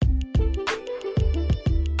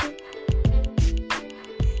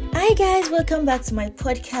Hi guys, welcome back to my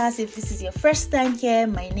podcast. If this is your first time here,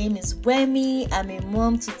 my name is Wemi. I'm a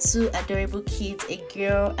mom to two adorable kids, a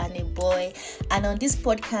girl and a boy. And on this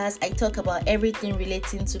podcast, I talk about everything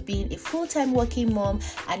relating to being a full-time working mom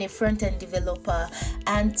and a front-end developer.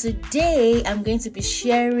 And today, I'm going to be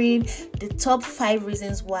sharing the top 5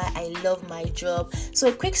 reasons why I love my job. So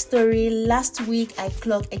a quick story, last week I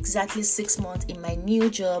clocked exactly 6 months in my new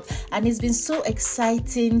job and it's been so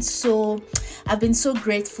exciting. I've been so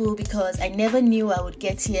grateful because I never knew I would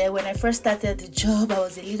get here. When I first started the job, I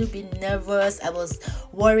was a little bit nervous. I was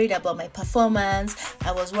worried about my performance.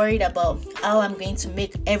 I was worried about how I'm going to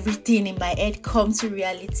make everything in my head come to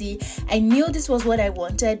reality. I knew this was what I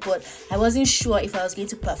wanted, but I wasn't sure if I was going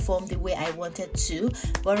to perform the way I wanted to.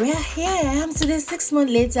 But here I am today, 6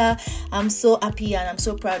 months later. I'm so happy and I'm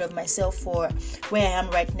so proud of myself for where I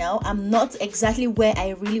am right now. I'm not exactly where I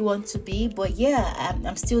really want to be, but yeah,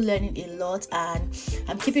 I'm still learning a lot, and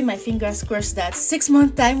I'm keeping my fingers crossed that 6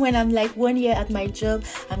 month time, when I'm like 1 year at my job,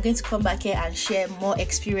 I'm going to come back here and share more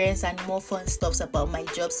experience and more fun stuff about my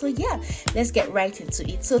job. So yeah, let's get right into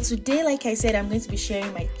it. So today, like I said, I'm going to be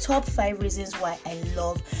sharing my top 5 reasons why I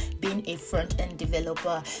love being a front-end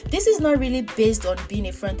developer. This is not really based on being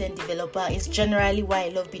a front-end developer. It's generally why I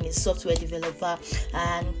love being a software developer,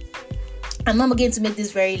 and I'm not going to make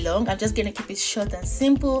this very long. I'm just going to keep it short and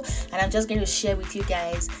simple, and I'm just going to share with you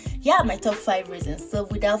guys, my top 5 reasons. So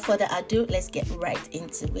without further ado, let's get right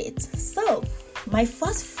into it. So my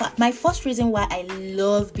first reason why I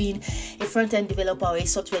love being a front-end developer or a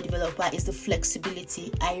software developer is the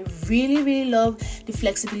flexibility. I really love the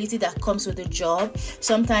flexibility that comes with the job.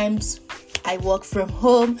 Sometimes I work from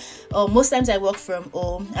home, or most times I work from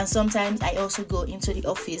home, and sometimes I also go into the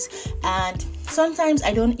office, and sometimes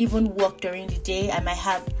I don't even work during the day. I might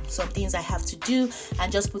have some things I have to do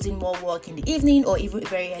and just put in more work in the evening or even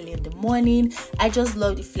very early in the morning. I just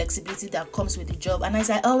love the flexibility that comes with the job. And as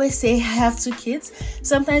I always say, I have 2 kids.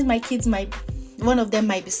 Sometimes my kids one of them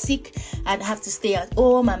might be sick and have to stay at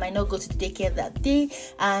home. I might not go to the daycare that day,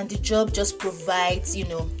 and the job just provides,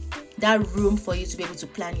 that room for you to be able to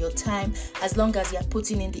plan your time, as long as you're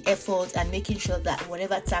putting in the effort and making sure that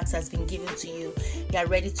whatever task has been given to you, you're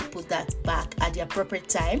ready to put that back at the appropriate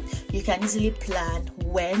time. You can easily plan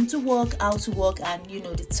when to work, how to work, and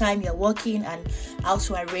the time you're working, and how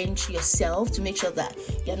to arrange yourself to make sure that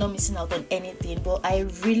you're not missing out on anything. But I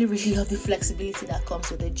really love the flexibility that comes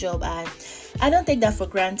with the job, and I don't take that for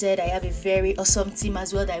granted. I have a very awesome team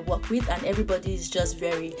as well that I work with, and everybody is just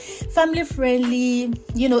very family friendly.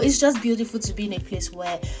 It's just beautiful to be in a place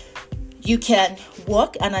where you can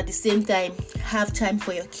work and at the same time have time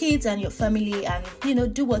for your kids and your family,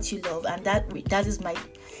 and do what you love. And that is my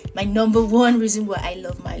number one reason why I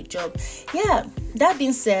love my job. That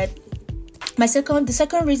being said, the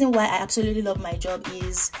second reason why I absolutely love my job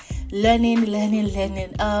is learning.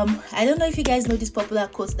 I don't know if you guys know this popular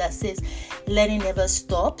quote that says learning never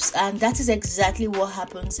stops, and that is exactly what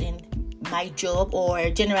happens in my job, or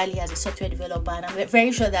generally as a software developer. And I'm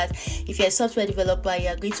very sure that if you're a software developer,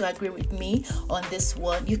 you're going to agree with me on this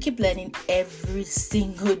one. You keep learning every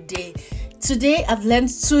single day. Today, I've learned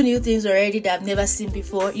 2 new things already that I've never seen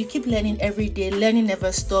before. You keep learning every day. Learning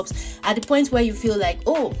never stops. At the point where you feel like,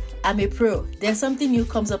 oh, I'm a pro, then something new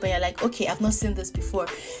comes up and you're like, okay, I've not seen this before.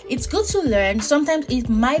 It's good to learn. Sometimes it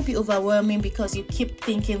might be overwhelming because you keep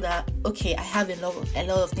thinking that, okay, I have a lot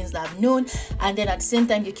of things that I've known, and then at the same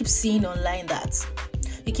time, you keep seeing online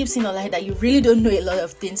that you really don't know a lot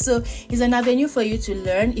of things. So it's an avenue for you to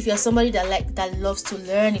learn. If you're somebody that loves to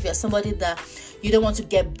learn, if you're somebody that you don't want to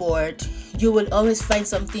get bored, you will always find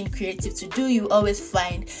something creative to do. You always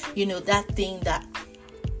find, that thing that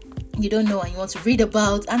you don't know and you want to read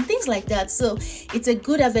about and things like that. So it's a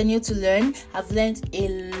good avenue to learn. I've learned a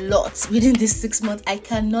lot within this 6 months. I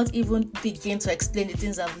cannot even begin to explain the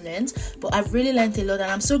things I've learned, but I've really learned a lot, and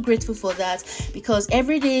I'm so grateful for that, because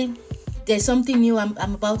every day there's something new I'm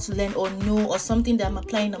about to learn or know, or something that I'm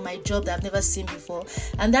applying on my job that I've never seen before.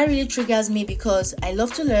 And that really triggers me, because I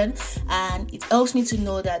love to learn, and it helps me to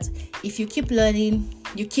know that if you keep learning,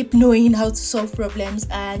 you keep knowing how to solve problems,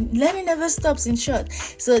 and learning never stops, in short.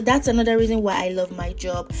 So that's another reason why I love my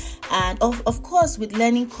job. And of course, with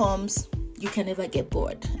learning comes, you can never get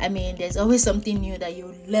bored. I mean, there's always something new that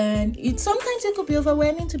you learn. Sometimes it could be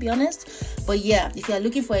overwhelming, to be honest. But yeah, if you're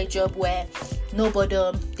looking for a job where no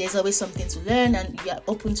boredom, there's always something to learn, and you're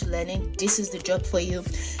open to learning, this is the job for you.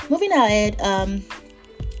 Moving ahead,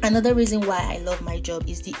 another reason why I love my job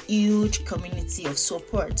is the huge community of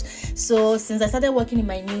support. So since I started working in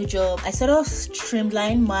my new job, I sort of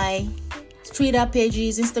streamlined my Twitter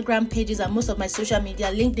pages, Instagram pages, and most of my social media,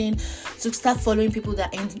 LinkedIn, to start following people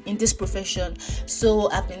that are in this profession. So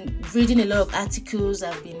I've been reading a lot of articles,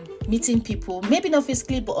 I've been meeting people, maybe not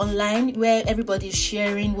physically but online, where everybody is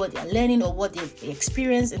sharing what they're learning or what they've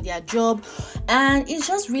experienced in their job. And it's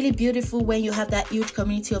just really beautiful when you have that huge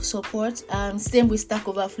community of support. Same with Stack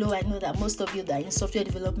Overflow. I know that most of you that are in software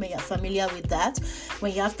development are familiar with that.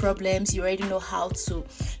 When you have problems, you already know how to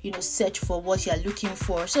search for what you're looking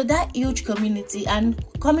for. So that huge community. And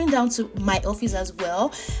coming down to my office as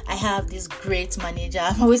well, I have this great manager.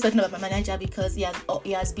 I'm always talking about my manager because he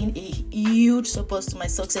has been a huge support to my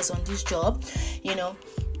success on this job.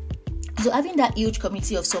 So having that huge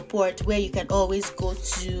community of support where you can always go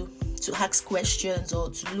to ask questions or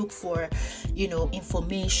to look for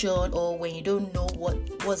information, or when you don't know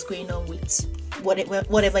what's going on with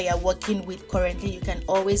whatever you're working with currently, you can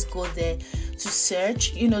always go there to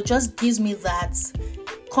search. Just gives me that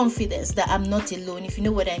confidence that I'm not alone, if you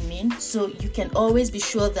know what I mean. So you can always be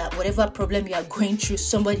sure that whatever problem you are going through,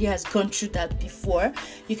 somebody has gone through that before.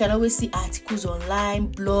 You can always see articles online,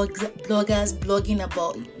 bloggers blogging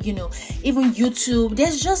about, even YouTube.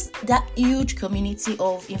 There's just that huge community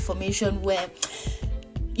of information where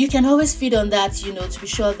you can always feed on that, to be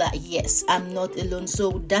sure that, yes, I'm not alone.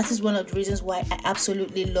 So that is one of the reasons why I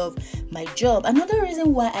absolutely love my job. Another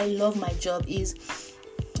reason why I love my job is,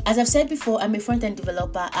 as I've said before, I'm a front-end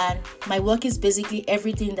developer, and my work is basically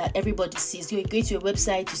everything that everybody sees. You go to a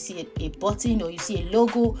website, you see a button, or you see a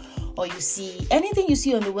logo, or you see anything you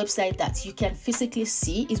see on the website that you can physically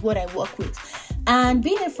see is what I work with. And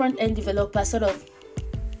being a front-end developer sort of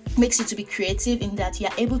makes you to be creative in that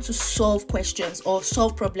you're able to solve questions or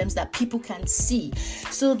solve problems that people can see.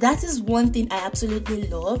 So that is one thing I absolutely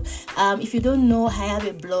love. If you don't know, I have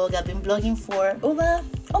a blog. I've been blogging for over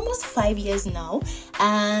almost 5 years now,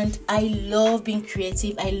 and I love being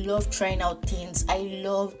creative. I love trying out things. I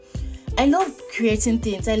love creating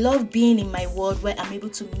things. I love being in my world where I'm able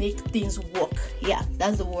to make things work. Yeah,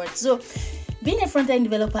 that's the word. So being a front-end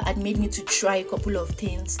developer had made me to try a couple of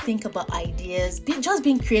things, think about ideas, just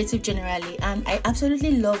being creative generally, and I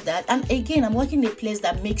absolutely love that. And again, I'm working in a place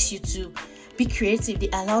that makes you to be creative. They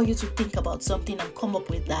allow you to think about something and come up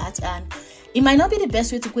with that, and it might not be the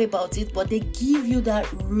best way to go about it, but they give you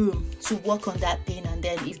that room to work on that thing, and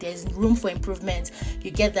then if there's room for improvement,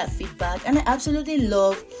 you get that feedback. And I absolutely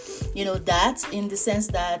love, that, in the sense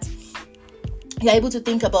that you're able to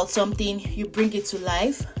think about something, you bring it to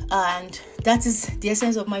life, and that is the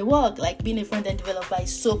essence of my work. Like, being a front-end developer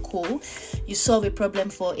is so cool. You solve a problem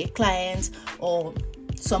for a client or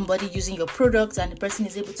somebody using your product, and the person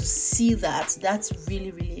is able to see that. That's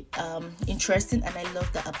really, really interesting, and I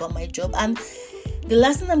love that about my job. And the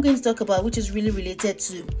last thing I'm going to talk about, which is really related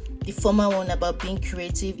to the former one about being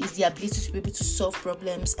creative, is the ability to be able to solve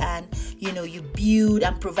problems, and you build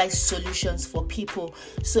and provide solutions for people.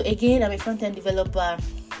 So again, I'm a front-end developer.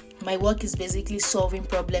 My work is basically solving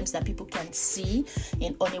problems that people can see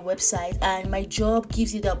on a website, and my job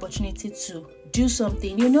gives you the opportunity to do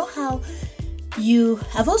something. How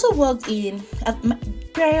I've also worked in,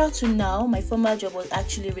 prior to now, my former job was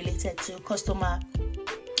actually related to customer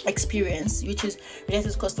experience, which is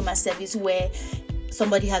related to customer service, where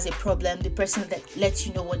somebody has a problem, the person that lets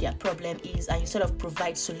you know what their problem is, and you sort of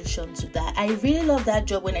provide solutions to that. I really love that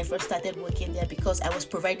job when I first started working there because I was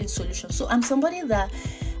providing solutions. So I'm somebody that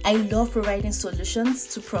I love providing solutions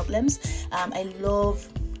to problems. I love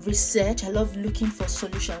research. I love looking for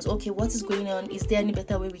solutions. Okay, what is going on? Is there any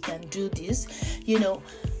better way we can do this?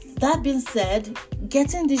 That being said,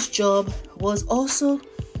 getting this job was also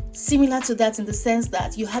similar to that, in the sense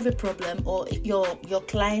that you have a problem, or your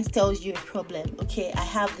client tells you a problem. Okay, I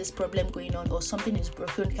have this problem going on, or something is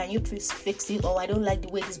broken. Can you please fix it? Or I don't like the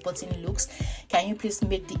way this button looks. Can you please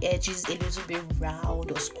make the edges a little bit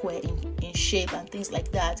round or square in shape, and things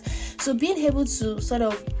like that. So being able to sort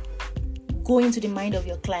of go into the mind of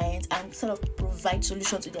your clients and sort of provide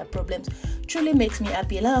solutions to their problems truly makes me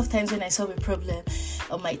happy. A lot of times when I solve a problem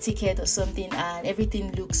on my ticket or something and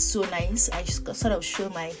everything looks so nice, I just sort of show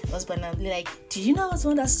my husband and be like, do you know I was the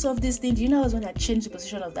one that solved this thing? Do you know I was the one that changed the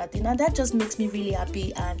position of that thing? And that just makes me really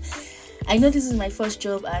happy. And I know this is my first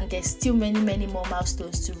job and there's still many more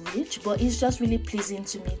milestones to reach, but it's just really pleasing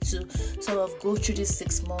to me to sort of go through this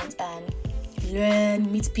 6 months and learn,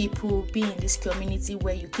 meet people, be in this community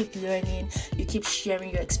where you keep learning, you keep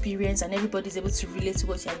sharing your experience, and everybody's able to relate to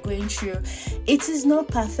what you're going through. It is not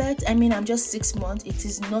perfect. I mean, I'm just 6 months. It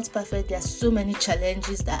is not perfect. There are so many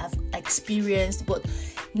challenges that I've experienced, but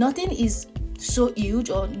nothing is so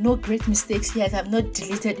huge, or no great mistakes yet. I've not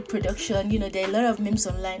deleted the production. There are a lot of memes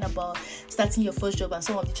online about starting your first job and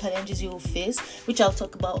some of the challenges you will face, which I'll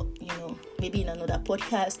talk about, maybe in another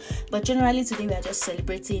podcast. But generally today we are just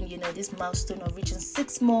celebrating, this milestone of reaching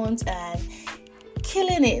 6 months and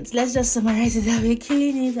killing it. Let's just summarize it that way,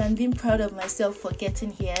 killing it and being proud of myself for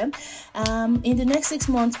getting here. In the next 6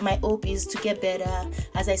 months, my hope is to get better.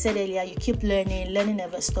 As I said earlier, you keep learning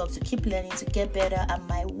never stops, to keep learning, to get better at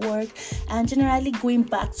my work, and generally going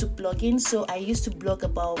back to blogging. So I used to blog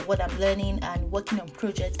about what I'm learning and working on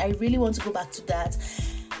projects. I really want to go back to that.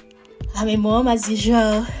 I'm a mom as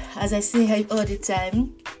usual, as I say all the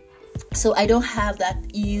time. So I don't have that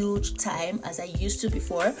huge time as I used to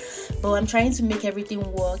before, but I'm trying to make everything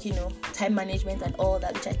work, time management and all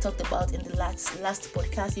that, which I talked about in the last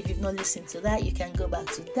podcast. If you've not listened to that, you can go back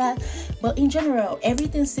to that. But in general,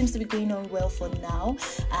 everything seems to be going on well for now,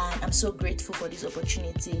 and I'm so grateful for this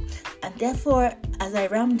opportunity. And therefore, as I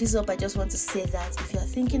round this up, I just want to say that if you're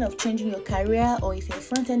thinking of changing your career, or if you're a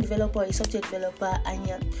front-end developer or a software developer and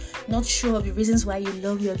you're not sure of the reasons why you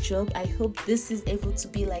love your job, I hope this is able to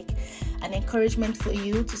be like an encouragement for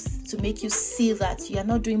you to make you see that you're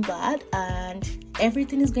not doing bad and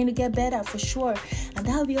everything is going to get better for sure. And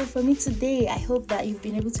that'll be all for me today. I hope that you've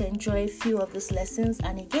been able to enjoy a few of these lessons,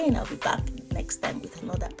 and again, I'll be back next time with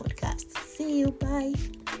another podcast. See you. Bye.